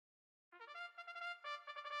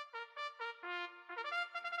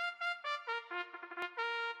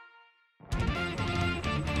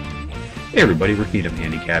Hey everybody, Rick Needham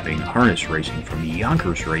handicapping harness racing from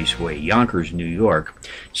Yonkers Raceway, Yonkers, New York.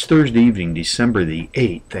 It's Thursday evening, December the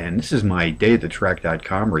 8th, and this is my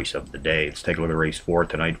dayatthetrack.com race of the day. Let's take a look at race 4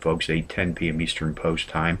 tonight, folks, 8:10 p.m. Eastern Post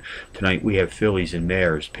Time. Tonight we have fillies and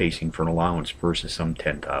mares pacing for an allowance versus some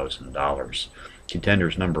 $10,000.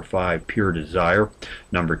 Contenders number 5, Pure Desire,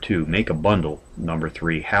 number 2, Make a Bundle, number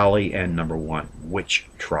 3, Hallie, and number 1, Witch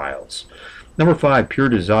Trials. Number 5, Pure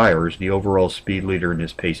Desire, is the overall speed leader in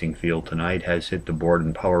this pacing field tonight, has hit the board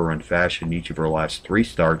in power run fashion each of her last 3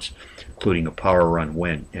 starts, including a power run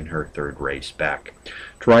win in her 3rd race back.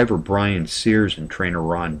 Driver Brian Sears and trainer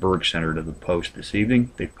Ron Berg centered to the post this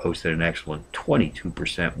evening. They've posted an excellent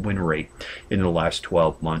 22% win rate in the last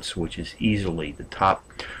 12 months, which is easily the top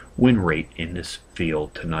win rate in this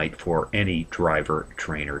field tonight for any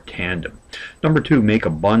driver-trainer tandem. Number 2, Make a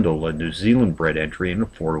Bundle, a New Zealand bred entry in a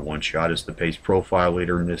 4-to-1 shot, is the pace profile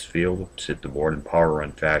leader in this field. Sit the board in power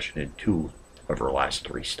run fashion in 2 of her last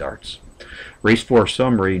 3 starts. Race 4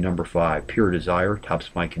 summary, number 5, Pure Desire, tops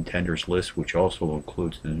my contenders list, which also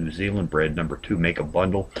includes the New Zealand bred. Number 2, Make a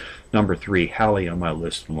Bundle. Number 3, Hallie on my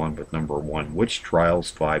list, along with number 1, Witch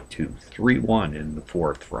Trials, 5-2-3-1 in the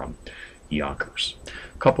 4th from Yonkers.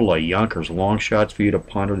 A couple of Yonkers long shots for you to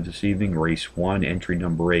ponder this evening. Race 1, entry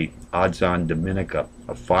number 8, Odds on Dominica,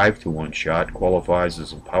 a 5-to-1 shot, qualifies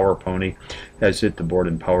as a power pony, has hit the board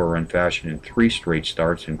in power run fashion in 3 straight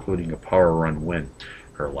starts, including a power run win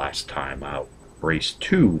her last time out. Race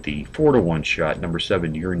 2, the 4-to-1 shot, number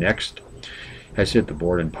 7, You're Next, has hit the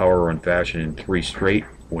board in power run fashion in 3 straight,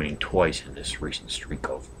 winning twice in this recent streak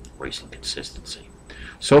of racing consistency.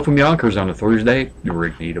 So from Yonkers on a Thursday,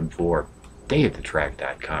 Rick Needham for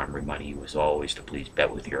dayatthetrack.com, reminding you as always to please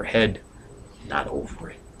bet with your head, not over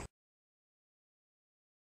it.